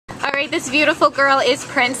Alright, this beautiful girl is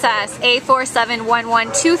Princess,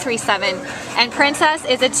 A4711237. And Princess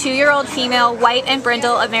is a 2-year-old female white and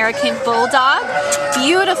brindle American Bulldog.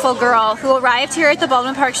 Beautiful girl who arrived here at the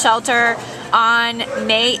Baldwin Park shelter on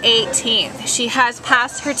May 18th. She has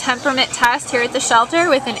passed her temperament test here at the shelter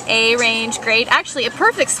with an A range grade, actually a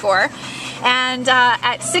perfect score. And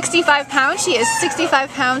at 65 pounds, she is 65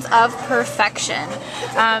 pounds of perfection.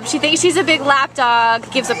 She thinks she's a big lap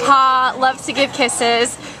dog, gives a paw, loves to give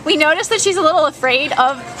kisses. We noticed that she's a little afraid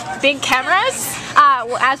of big cameras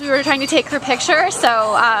as we were trying to take her picture,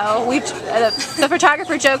 so the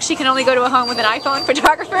photographer jokes she can only go to a home with an iPhone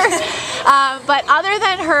photographer. But other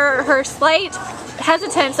than her slight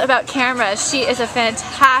hesitance about cameras, she is a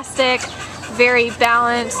fantastic, very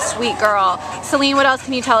balanced, sweet girl. Celine, what else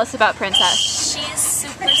can you tell us about Princess? She's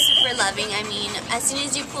super loving. I mean, as soon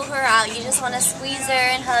as you pull her out, you just want to squeeze her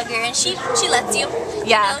and hug her, and she lets you.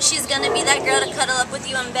 Yeah. You know, she's gonna be that girl to cuddle up with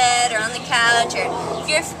you in bed or on the couch, or if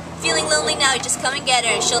you're feeling lonely now, you just come and get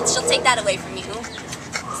her, and she'll take that away from you.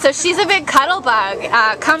 So she's a big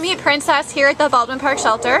cuddlebug. Come meet Princess here at the Baldwin Park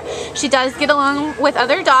shelter. She does get along with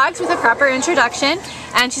other dogs with a proper introduction,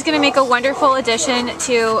 and she's going to make a wonderful addition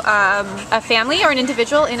to a family or an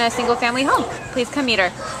individual in a single family home. Please come meet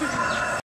her.